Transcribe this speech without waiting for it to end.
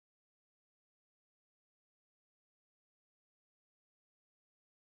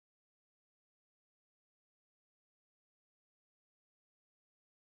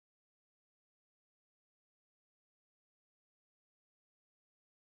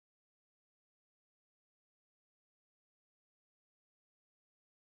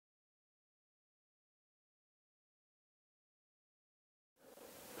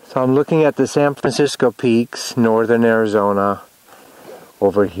So I'm looking at the San Francisco peaks, northern Arizona,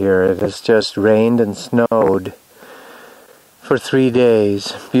 over here. It has just rained and snowed for 3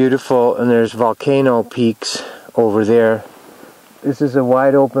 days. Beautiful, and there's volcano peaks over there. This is a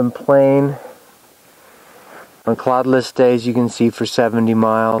wide open plain. On cloudless days you can see for 70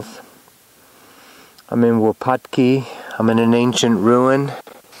 miles. I'm in Wapatki. I'm in an ancient ruin.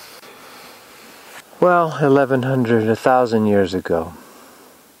 Well, 1,000 years ago.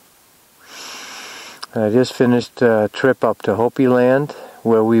 I just finished a trip up to Hopi land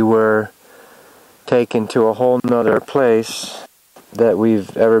where we were taken to a whole nother place that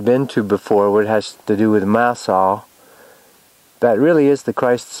we've ever been to before, where it has to do with Massaw. That really is the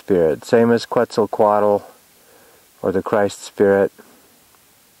Christ Spirit, same as Quetzalcoatl or the Christ Spirit.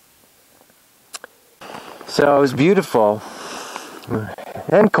 So it was beautiful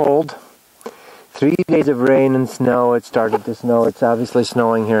and cold. 3 days of rain and snow. It started to snow. It's obviously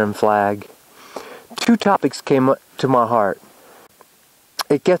snowing here in Flag. 2 topics came to my heart.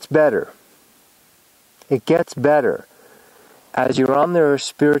 It gets better. It gets better. As you're on their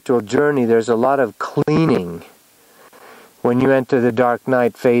spiritual journey, there's a lot of cleaning. When you enter the dark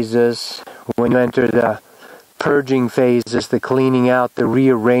night phases, when you enter the purging phases, the cleaning out, the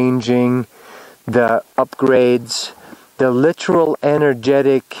rearranging, the upgrades, the literal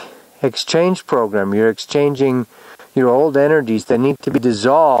energetic exchange program. You're exchanging your old energies that need to be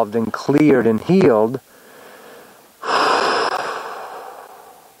dissolved and cleared and healed.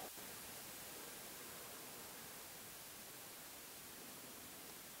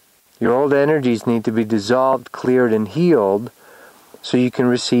 Your old energies need to be dissolved, cleared, and healed so you can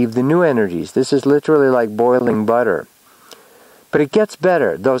receive the new energies. This is literally like boiling butter. But it gets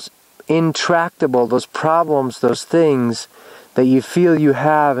better. Those intractable, those problems, those things that you feel you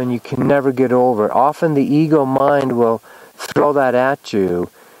have and you can never get over. Often the ego mind will throw that at you.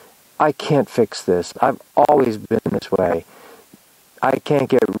 I can't fix this. I've always been this way. I can't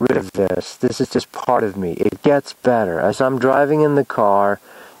get rid of this. This is just part of me. It gets better. As I'm driving in the car,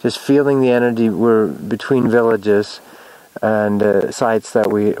 just feeling the energy, we're between villages and sites that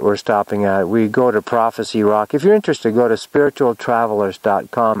we're stopping at. We go to Prophecy Rock. If you're interested, go to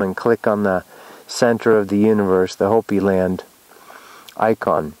spiritualtravelers.com and click on the center of the universe, the Hopi land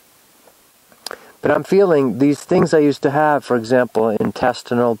icon. But I'm feeling these things I used to have, for example,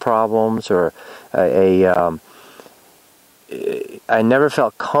 intestinal problems, or I never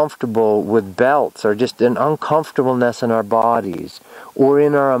felt comfortable with belts, or just an uncomfortableness in our bodies or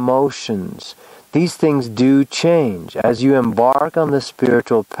in our emotions. These things do change. As you embark on the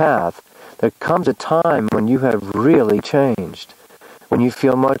spiritual path, there comes a time when you have really changed, when you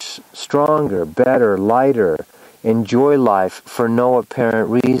feel much stronger, better, lighter, enjoy life for no apparent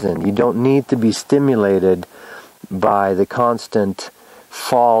reason. You don't need to be stimulated by the constant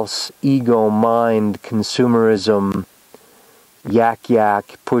false ego mind consumerism, yak,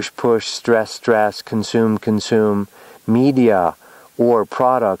 push, stress, consume, media or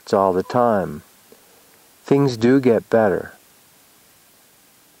products all the time. Things do get better.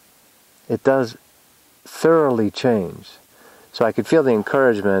 It does thoroughly change. So I could feel the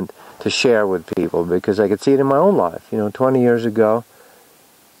encouragement to share with people because I could see it in my own life. 20 years ago,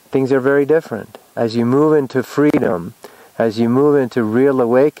 things are very different. As you move into freedom, as you move into real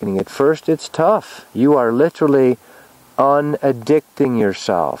awakening, at first it's tough. You are literally unaddicting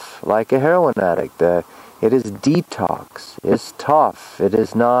yourself like a heroin addict. It is detox. It's tough. It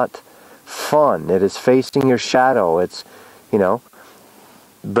is not fun. It is facing your shadow. It's,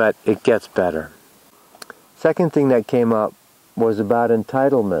 but it gets better. Second thing that came up was about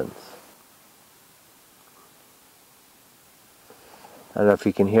entitlements. I don't know if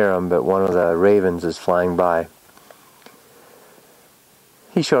you can hear him, but one of the ravens is flying by.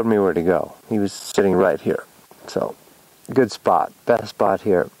 He showed me where to go. He was sitting right here. So, good spot. Best spot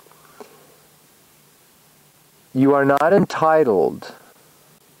here. You are not entitled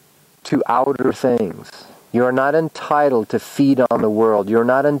to outer things. You are not entitled to feed on the world. You're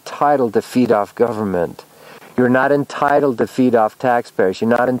not entitled to feed off government. You're not entitled to feed off taxpayers. You're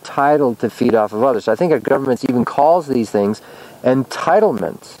not entitled to feed off of others. I think our government even calls these things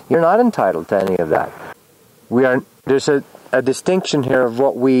entitlements. You're not entitled to any of that. There's a distinction here of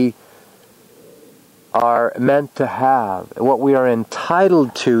what we are meant to have, what we are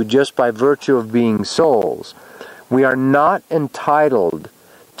entitled to just by virtue of being souls. We are not entitled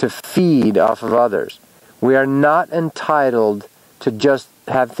to feed off of others. We are not entitled to just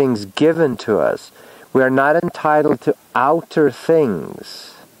have things given to us. We are not entitled to outer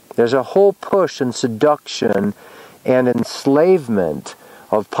things. There's a whole push and seduction and enslavement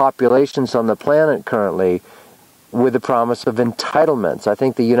of populations on the planet currently with the promise of entitlements. I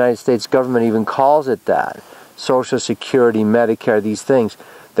think the United States government even calls it that. Social Security, Medicare, these things,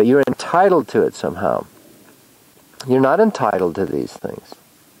 that you're entitled to it somehow. You're not entitled to these things.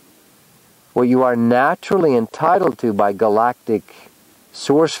 What you are naturally entitled to by galactic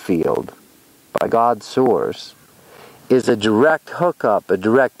source field, by God's source, is a direct hookup, a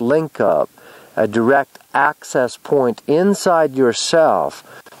direct link up, a direct access point inside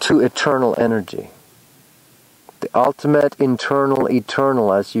yourself to eternal energy. The ultimate internal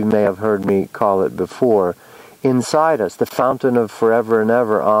eternal, as you may have heard me call it before, inside us, the fountain of forever and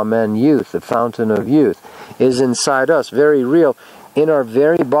ever, amen, youth, the fountain of youth, is inside us, very real, in our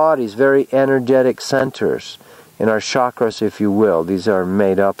very bodies, very energetic centers, in our chakras, if you will. These are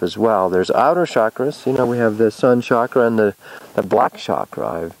made up as well. There's outer chakras, we have the sun chakra and the black chakra.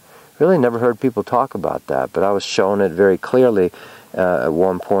 I've really never heard people talk about that, but I was shown it very clearly at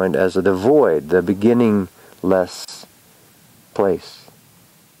one point as the void, the beginningless place.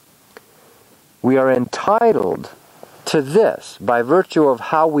 We are entitled to this. By virtue of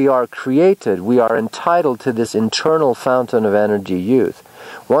how we are created, we are entitled to this internal fountain of energy youth.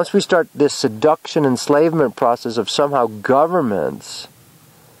 Once we start this seduction enslavement process of somehow governments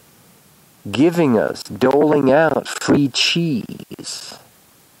giving us, doling out free cheese,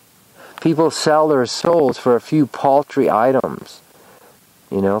 people sell their souls for a few paltry items.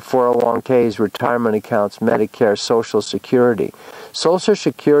 401ks, retirement accounts, Medicare, Social Security. Social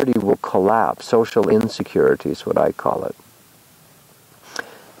Security will collapse. Social insecurity is what I call it.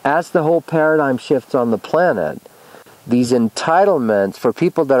 As the whole paradigm shifts on the planet, these entitlements for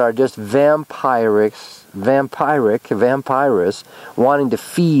people that are just vampirous, wanting to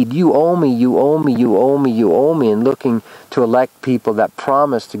feed, you owe me, you owe me, you owe me, you owe me, and looking to elect people that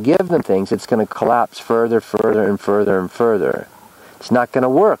promise to give them things, it's going to collapse further, and further, and further. It's not going to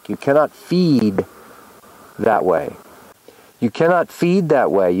work. You cannot feed that way. You cannot feed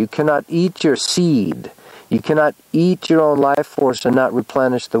that way. You cannot eat your seed. You cannot eat your own life force and not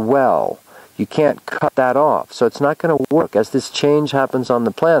replenish the well. You can't cut that off. So it's not going to work as this change happens on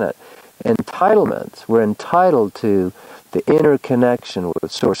the planet. Entitlements. We're entitled to the inner connection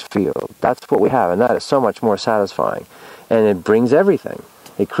with Source Field. That's what we have, and that is so much more satisfying. And it brings everything.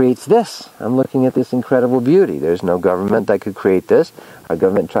 It creates this. I'm looking at this incredible beauty. There's no government that could create this. Our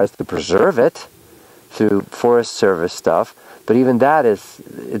government tries to preserve it through Forest Service stuff. But even that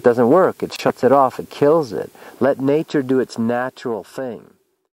it doesn't work. It shuts it off. It kills it. Let nature do its natural thing.